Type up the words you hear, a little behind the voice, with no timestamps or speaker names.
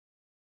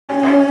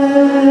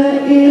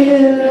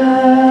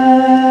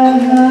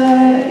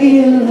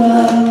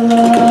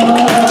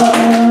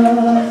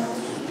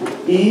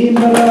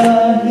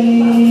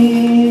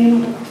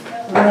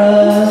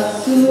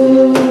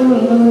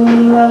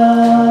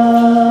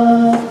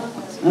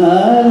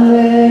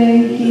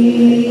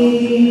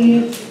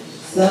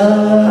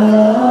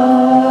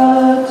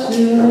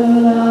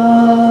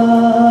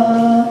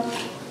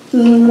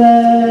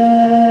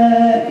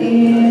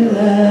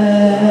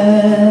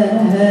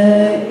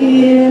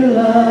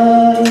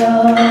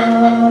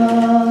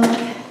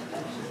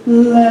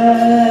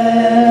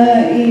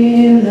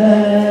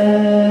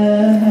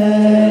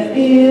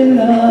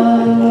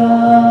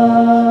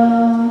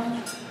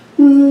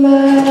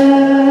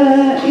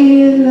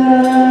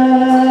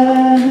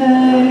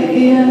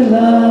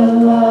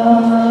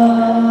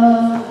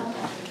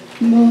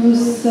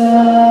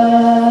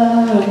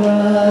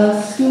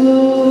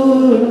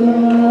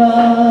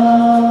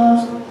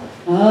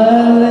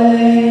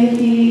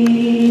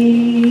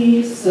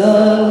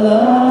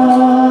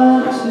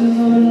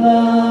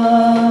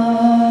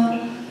Salatullah,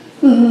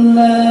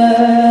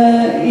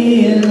 la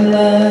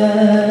ilaha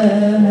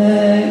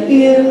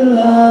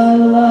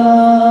illallah,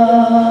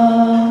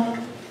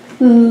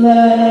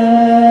 la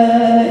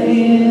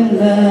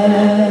ilaha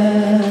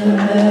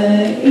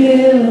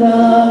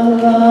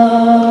illallah,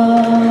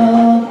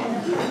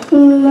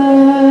 la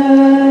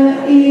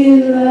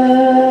ilaha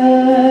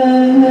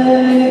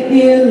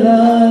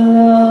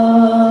illallah,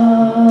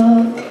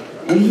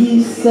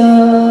 Isa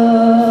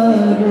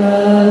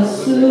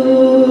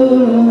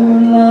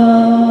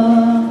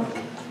Rasulullah,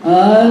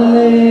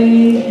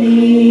 alayhi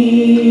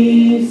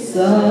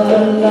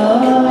salatullah.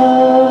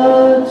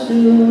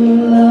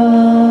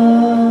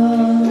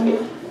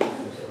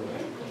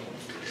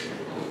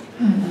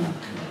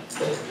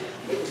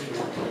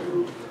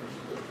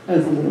 That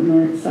was a little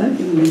more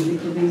exciting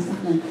musical these than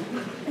my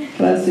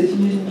classes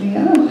usually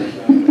are. I'm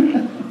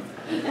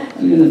going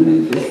to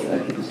move this so I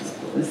can just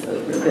pull this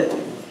over a bit.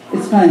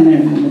 It's fine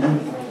there in the middle.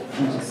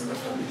 I'll just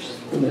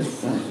pull this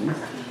aside.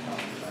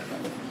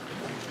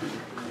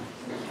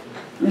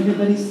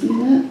 Everybody see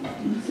that?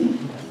 Can you see?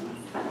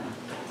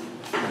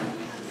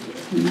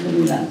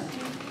 Everybody that.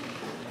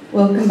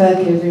 Welcome back,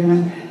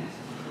 everyone.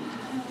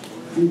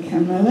 I'm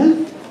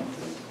Kamila.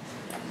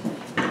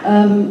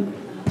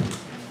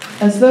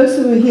 As those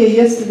who were here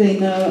yesterday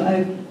know,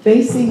 I'm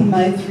basing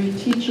my 3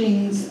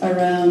 teachings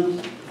around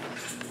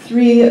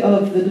 3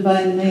 of the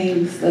divine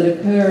names that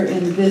occur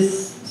in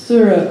this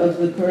surah of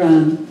the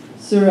Quran,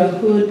 Surah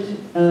Hud,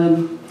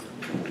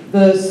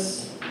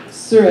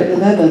 Surah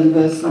 11,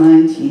 verse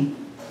 90.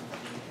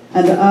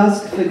 And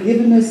ask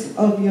forgiveness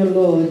of your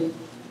Lord,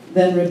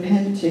 then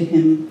repent to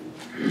him.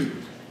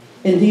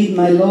 Indeed,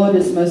 my Lord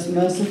is most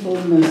merciful,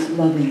 most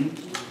loving.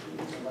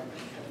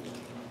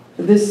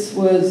 This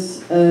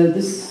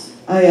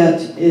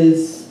ayat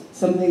is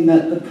something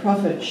that the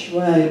prophet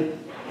Jethro,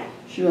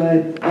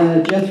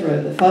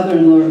 the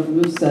father-in-law of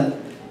Musa,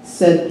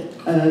 said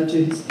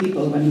to his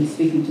people when he's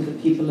speaking to the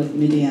people of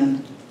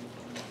Midian.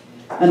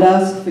 And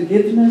ask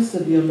forgiveness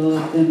of your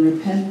Lord, then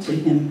repent to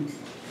him.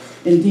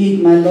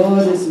 Indeed, my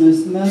Lord is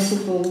most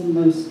merciful,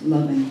 most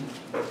loving.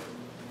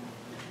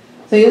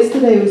 So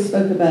yesterday we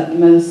spoke about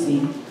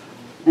mercy,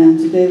 and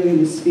today we're going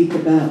to speak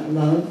about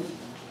love,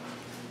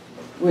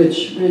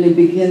 which really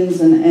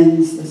begins and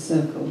ends the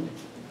circle.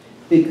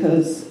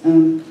 Because,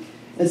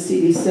 as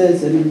C.D.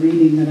 says in a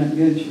reading that I'm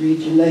going to read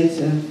you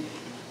later,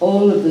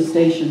 all of the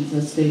stations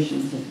are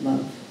stations of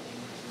love.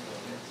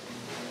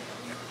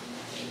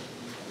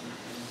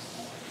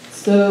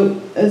 So,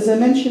 as I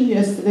mentioned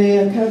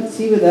yesterday, I can't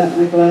see without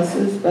my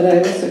glasses, but I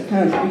also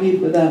can't read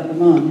without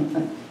them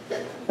on.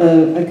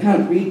 I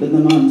can't read with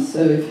them on, so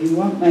if you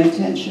want my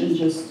attention,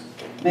 just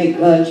make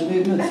large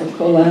movements or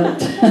call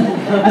out.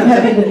 I'm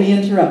happy to be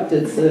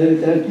interrupted, so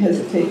don't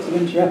hesitate to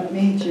interrupt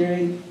me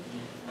during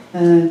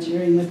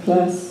the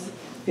class.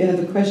 If you have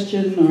a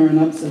question or an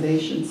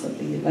observation,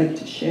 something you'd like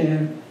to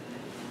share.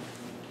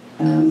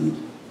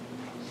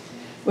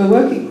 We're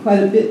working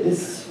quite a bit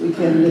this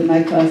weekend in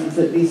my classes,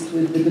 at least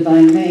with the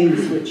divine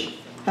names, which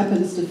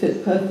happens to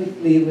fit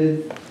perfectly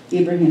with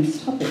Ibrahim's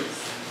topics.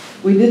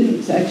 We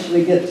didn't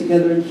actually get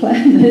together and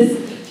plan this,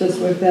 just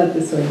worked out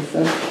this way.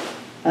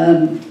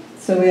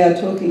 So we are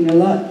talking a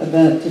lot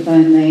about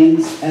divine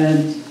names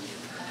and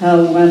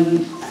how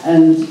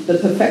and the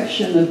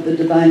perfection of the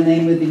divine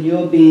name within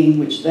your being,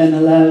 which then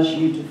allows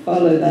you to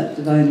follow that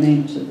divine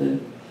name to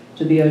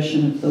the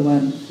ocean of the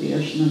one, the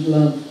ocean of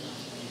love.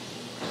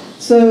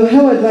 So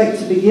how I'd like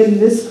to begin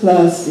this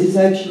class is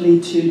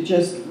actually to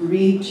just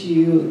read to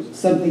you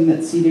something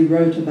that C.D.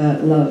 wrote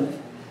about love.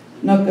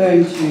 I'm not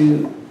going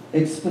to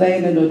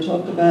explain it or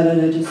talk about it,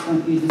 I just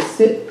want you to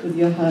sit with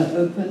your heart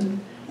open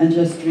and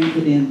just drink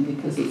it in,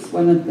 because it's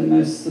one of the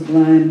most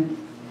sublime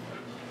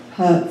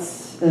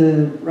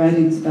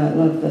writings about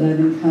love that I've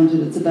encountered.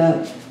 It's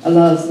about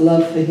Allah's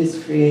love for his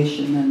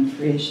creation and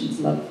creation's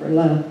love for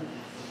Allah.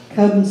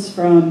 Comes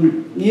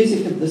from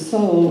Music of the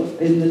Soul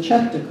in the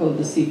chapter called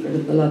The Secret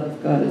of the Love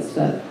of God. It's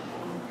that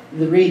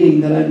the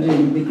reading that I'm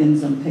doing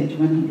begins on page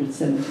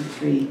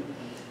 173.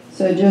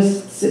 So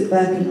just sit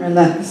back and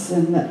relax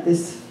and let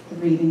this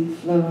reading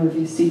flow over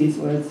you, see these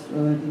words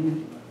flow over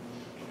you.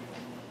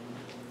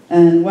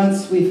 And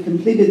once we've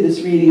completed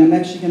this reading, I'm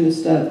actually going to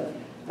start.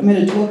 I'm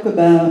going to talk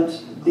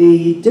about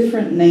the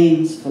different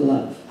names for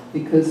love,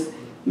 because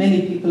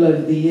many people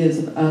over the years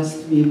have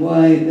asked me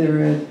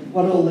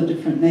what all the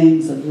different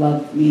names of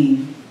love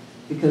mean,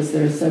 because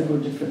there are several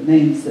different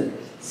names that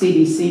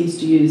C.D. seems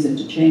to use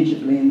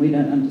interchangeably, and we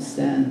don't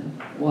understand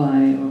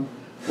why or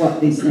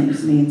what these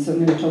names mean. So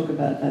I'm going to talk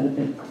about that a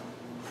bit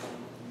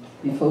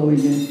before we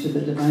move to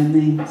the divine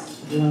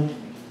names of love.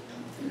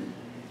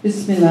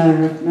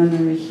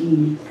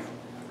 Bismillahirrahmanirrahim.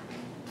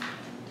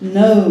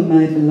 Know,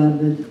 my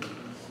beloved,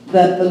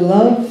 that the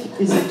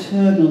love is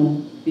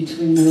eternal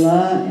between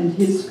Allah and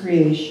his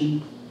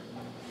creation,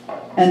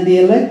 and the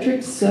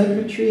electric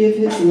circuitry of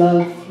his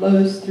love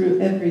flows through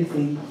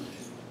everything.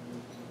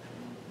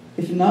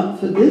 If not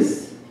for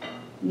this,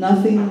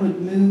 nothing would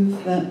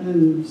move that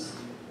moves.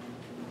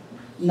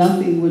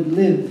 nothing would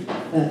live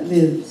that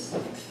lives.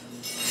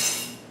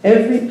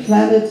 Every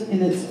planet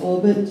in its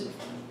orbit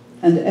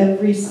and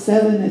every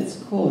cell in its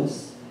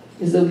course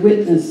is a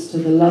witness to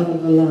the love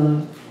of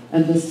Allah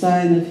and a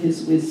sign of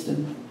His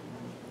wisdom.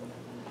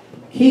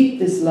 Keep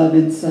this love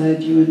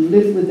inside you and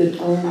live with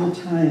it all the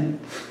time,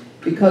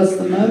 because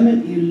the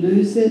moment you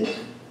lose it,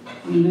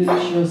 you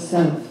lose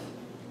yourself.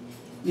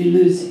 You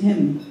lose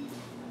Him.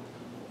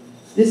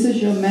 This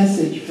is your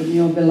message from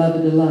your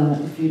beloved Allah,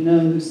 if you know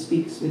who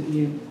speaks with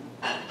you.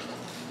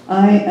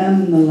 I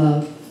am the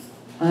love.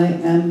 I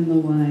am the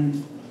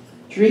wine.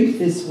 Drink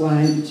this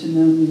wine to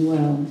know me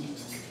well.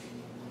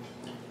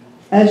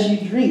 As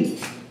you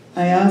drink,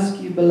 I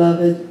ask you,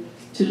 beloved,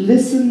 to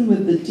listen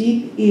with the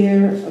deep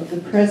ear of the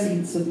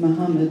presence of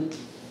Muhammad,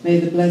 may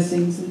the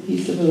blessings and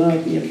peace of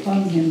Allah be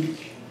upon him,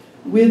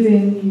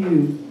 within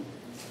you,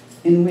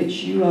 in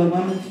which you are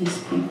one of His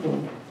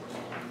people.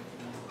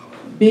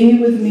 Be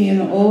with me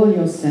in all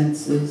your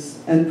senses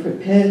and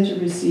prepare to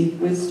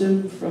receive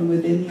wisdom from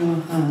within your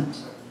heart,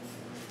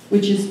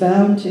 which is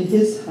bound to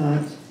His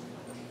heart,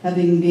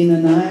 having been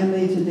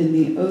annihilated in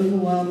the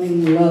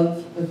overwhelming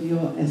love of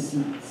your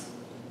essence.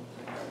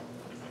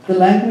 The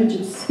language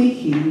of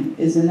speaking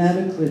is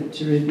inadequate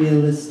to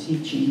reveal this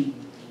teaching,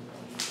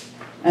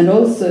 and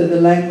also the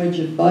language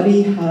of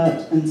body,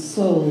 heart, and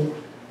soul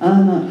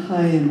are not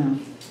high enough.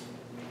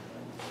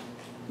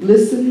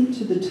 Listen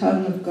to the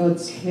tongue of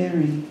God's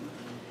caring,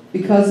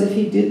 because if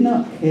He did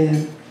not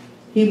care,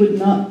 He would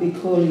not be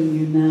calling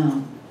you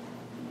now.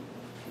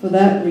 For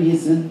that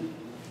reason,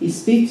 He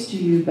speaks to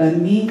you by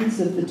means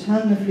of the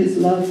tongue of His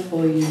love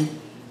for you,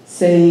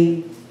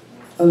 saying,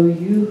 O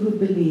you who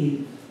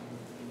believe.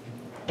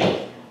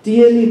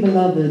 Dearly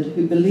beloved,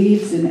 who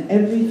believes in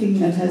everything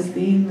that has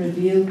been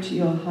revealed to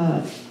your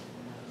heart,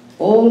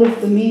 all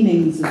of the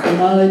meanings of the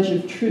knowledge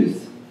of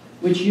truth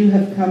which you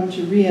have come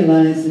to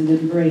realize and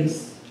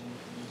embrace.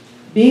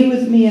 Be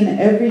with me in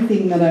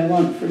everything that I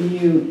want from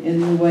you in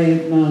the way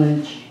of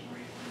knowledge.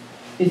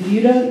 If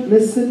you don't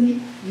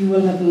listen, you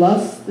will have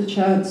lost the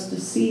chance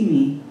to see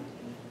me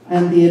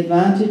and the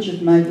advantage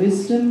of my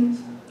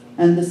wisdom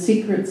and the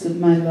secrets of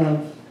my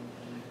love,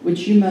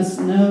 which you must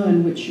know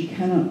and which you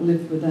cannot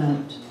live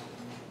without.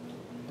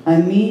 I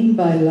mean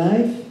by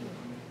life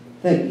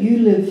that you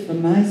live for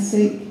my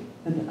sake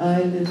and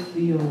I live for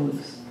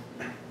yours.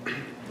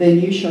 Then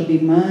you shall be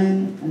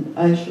mine and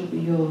I shall be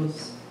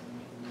yours.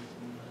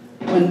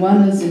 When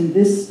one is in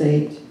this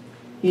state,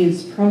 he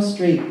is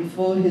prostrate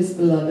before his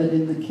beloved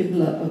in the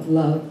Qibla of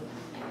love,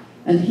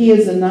 and he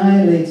is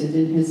annihilated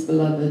in his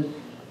beloved,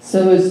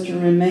 so as to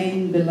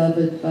remain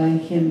beloved by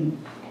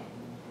him.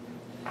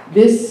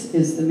 This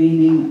is the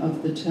meaning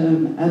of the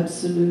term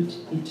absolute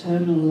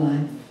eternal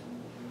life.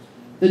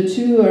 The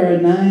two are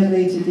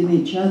annihilated in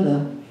each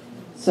other,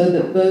 so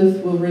that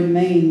both will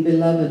remain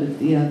beloved of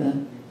the other.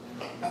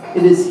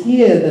 It is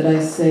here that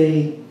I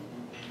say,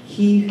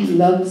 he who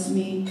loves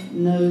me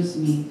knows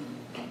me,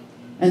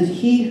 and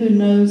he who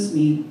knows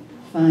me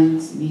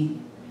finds me.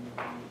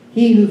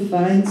 He who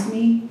finds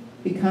me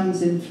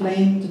becomes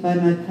inflamed by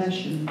my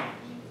passion.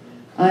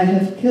 I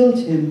have killed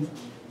him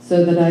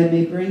so that I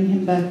may bring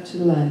him back to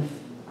life.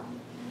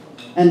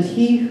 And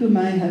he whom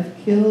I have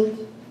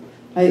killed,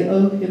 I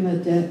owe him a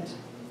debt,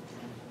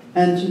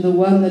 and to the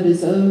one that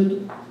is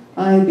owed,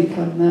 I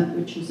become that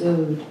which is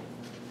owed.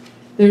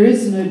 There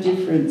is no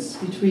difference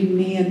between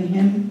me and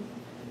him,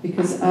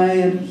 because I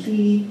am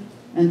he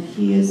and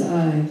he is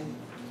I.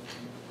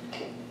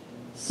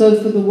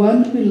 So for the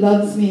one who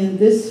loves me in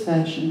this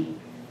fashion,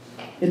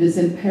 it is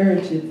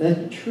imperative that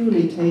he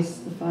truly tastes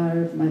the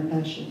fire of my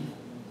passion.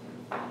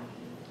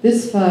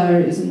 This fire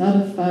is not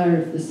a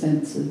fire of the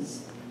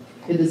senses.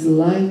 It is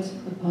light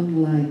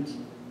upon light.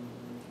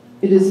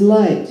 It is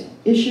light,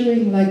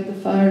 issuing like the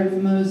fire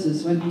of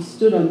Moses when he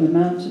stood on the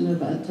mountain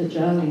of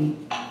At-Tajali.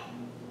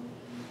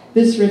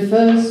 This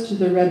refers to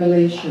the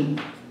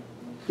revelation,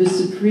 the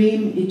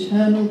supreme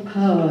eternal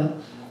power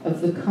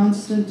of the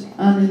constant,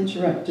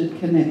 uninterrupted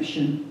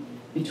connection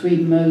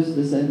between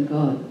Moses and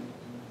God.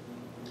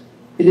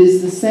 It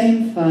is the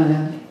same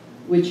fire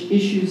which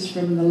issues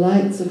from the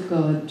lights of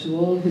God to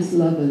all his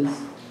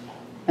lovers,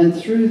 and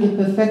through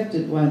the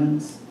perfected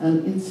ones,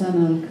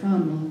 al-insan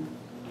al-kamil,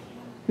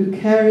 who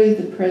carry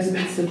the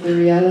presence of the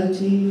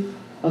reality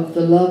of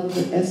the love,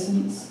 the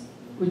essence,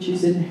 which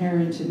is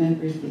inherent in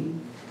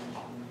everything.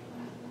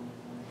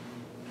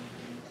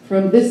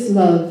 From this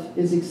love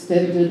is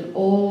extended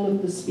all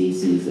of the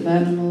species of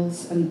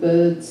animals and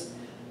birds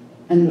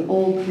and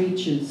all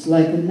creatures,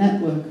 like a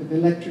network of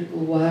electrical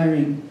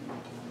wiring.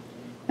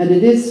 And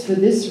it is for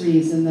this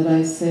reason that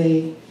I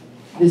say,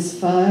 this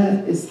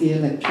fire is the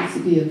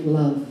electricity of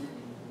love.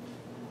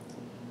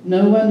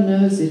 No one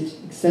knows it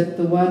except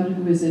the one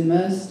who is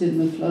immersed in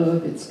the flow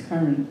of its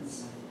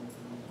currents.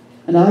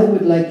 And I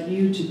would like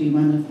you to be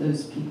one of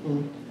those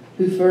people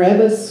who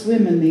forever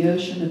swim in the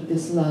ocean of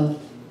this love,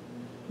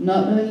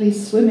 not only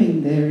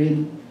swimming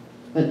therein,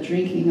 but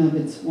drinking of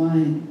its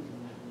wine.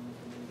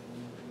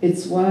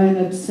 Its wine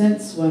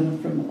absents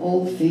one from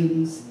all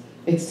things,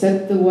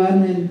 except the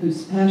one in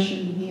whose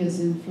passion he is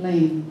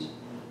inflamed,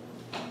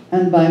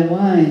 and by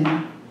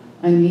wine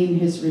I mean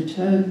his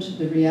return to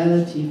the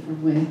reality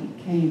from where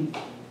he came.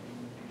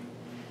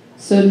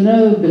 So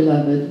know,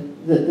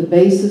 beloved, that the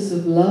basis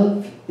of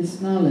love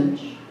is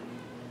knowledge,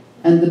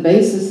 and the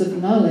basis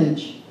of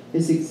knowledge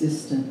is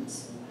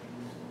existence.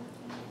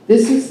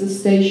 This is the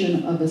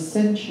station of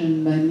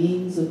ascension by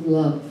means of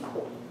love.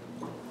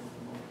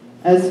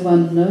 As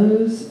one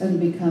knows and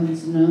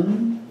becomes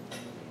known,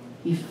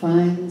 he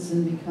finds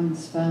and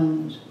becomes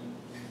found.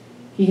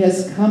 He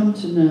has come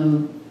to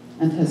know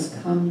and has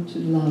come to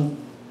love.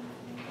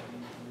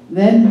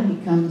 Then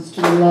he comes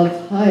to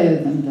love higher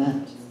than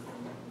that,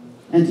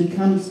 and he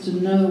comes to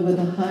know with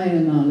a higher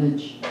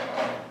knowledge,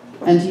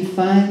 and he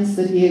finds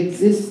that he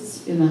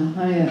exists in a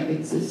higher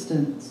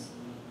existence.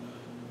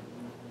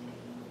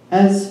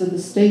 As for the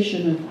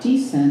station of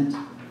descent,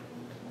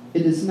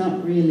 it is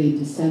not really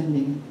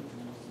descending.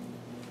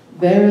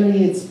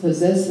 Verily, its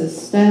possessor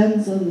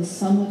stands on the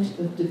summit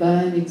of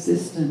divine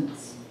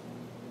existence.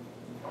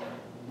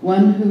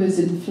 One who is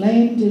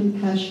inflamed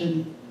in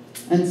passion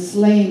and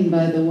slain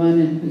by the one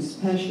in whose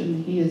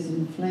passion he is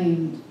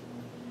inflamed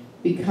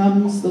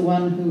becomes the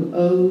one who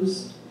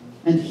owes,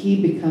 and he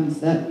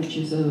becomes that which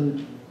is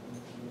owed.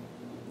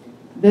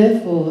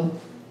 Therefore,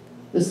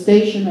 the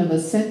station of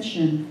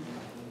ascension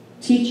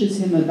teaches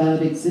him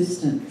about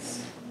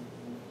existence,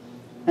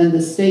 and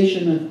the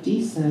station of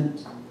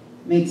descent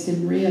makes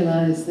him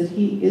realize that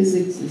he is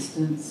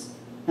existence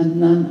and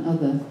none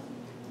other,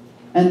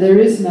 and there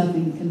is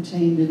nothing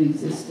contained in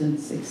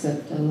existence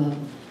except Allah.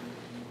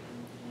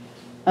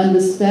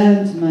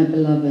 Understand, my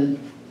beloved,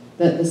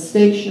 that the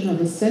station of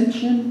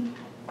ascension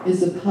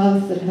is a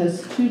path that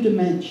has two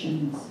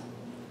dimensions,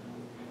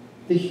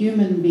 the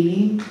human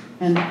being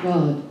and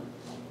God,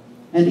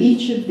 and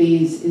each of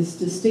these is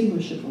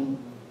distinguishable.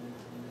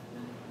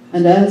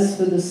 And as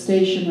for the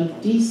station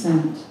of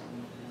descent,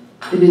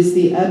 it is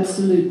the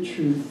absolute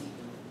truth,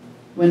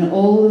 when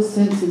all the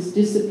senses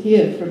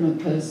disappear from a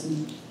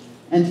person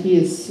and he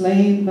is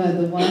slain by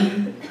the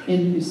one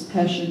in whose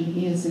passion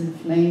he is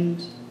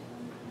inflamed.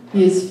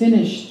 He is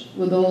finished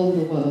with all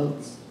the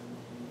worlds.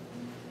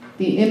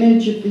 The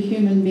image of the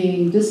human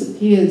being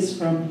disappears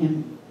from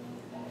him,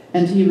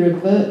 and he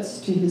reverts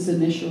to his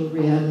initial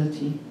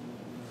reality.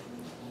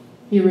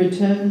 He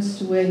returns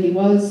to where he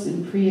was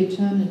in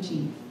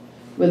pre-eternity,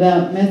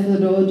 without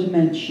method or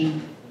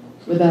dimension,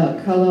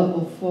 without color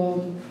or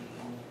form,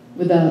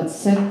 without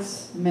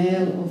sex,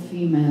 male or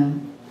female,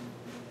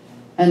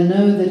 and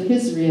know that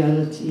his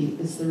reality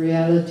is the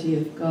reality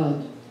of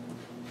God.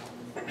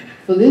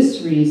 For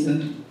this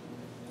reason,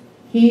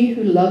 he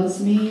who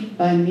loves me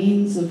by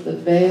means of the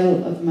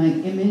veil of my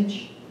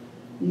image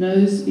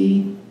knows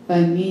me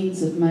by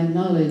means of my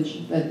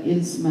knowledge that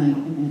is my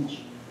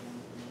image.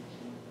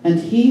 And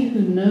he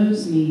who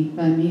knows me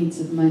by means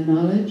of my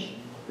knowledge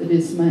that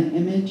is my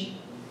image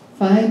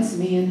finds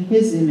me in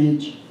his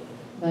image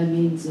by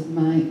means of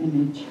my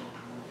image.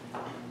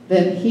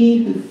 Then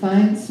he who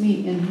finds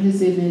me in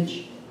his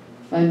image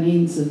by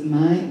means of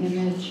my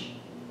image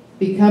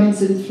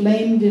becomes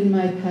inflamed in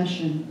my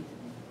passion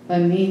by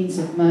means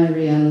of my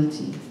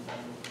reality.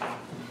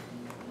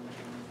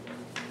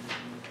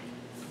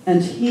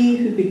 And he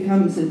who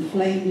becomes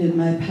inflamed in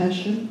my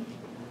passion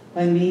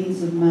by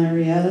means of my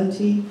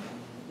reality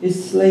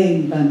is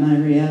slain by my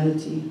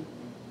reality.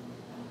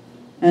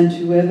 And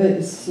whoever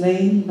is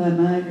slain by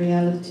my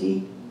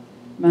reality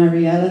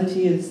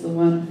is the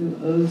one who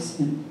owes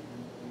him.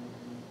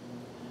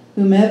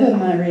 Whomever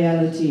my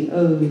reality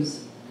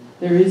owes,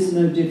 there is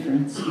no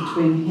difference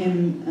between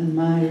him and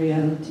my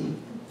reality.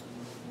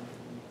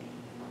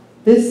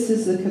 This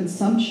is the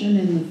consumption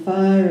in the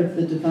fire of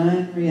the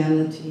divine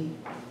reality,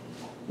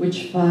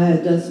 which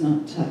fire does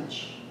not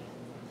touch.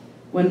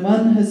 When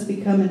one has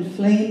become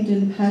inflamed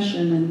in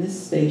passion in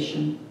this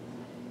station,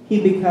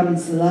 he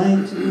becomes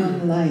light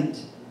among light,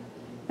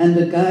 and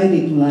a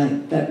guiding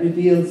light that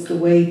reveals the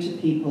way to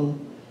people,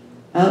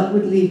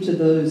 outwardly to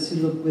those who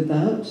look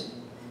without,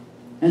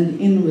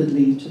 and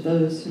inwardly to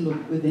those who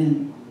look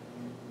within.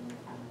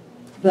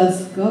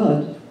 Thus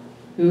God,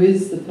 who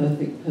is the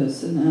perfect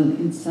person,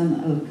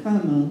 Al-Insan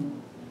Al-Kamil,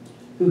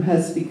 who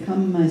has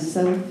become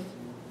myself,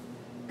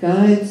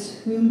 guides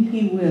whom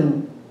he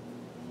will,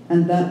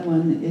 and that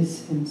one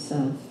is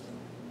himself.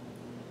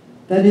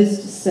 That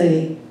is to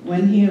say,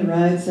 when he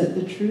arrives at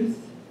the truth,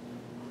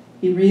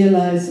 he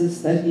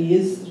realizes that he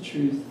is the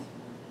truth,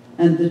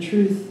 and the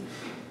truth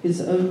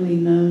is only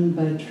known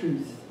by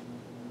truth.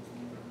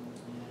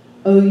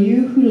 O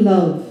you who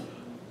love,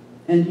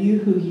 and you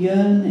who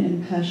yearn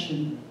in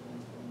passion,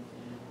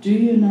 do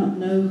you not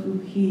know who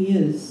he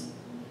is,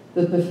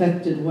 the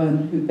perfected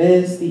one who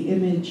bears the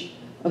image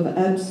of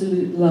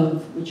absolute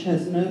love which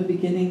has no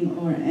beginning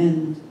or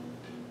end?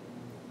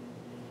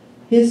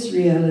 His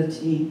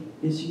reality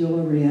is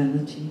your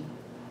reality.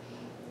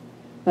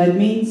 By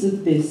means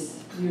of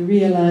this, you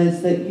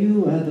realize that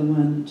you are the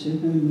one to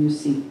whom you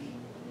seek,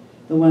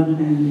 the one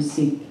whom you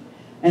seek,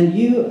 and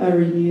you are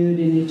renewed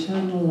in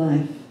eternal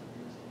life,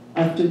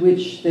 after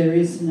which there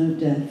is no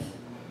death.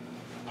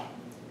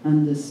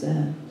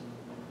 Understand.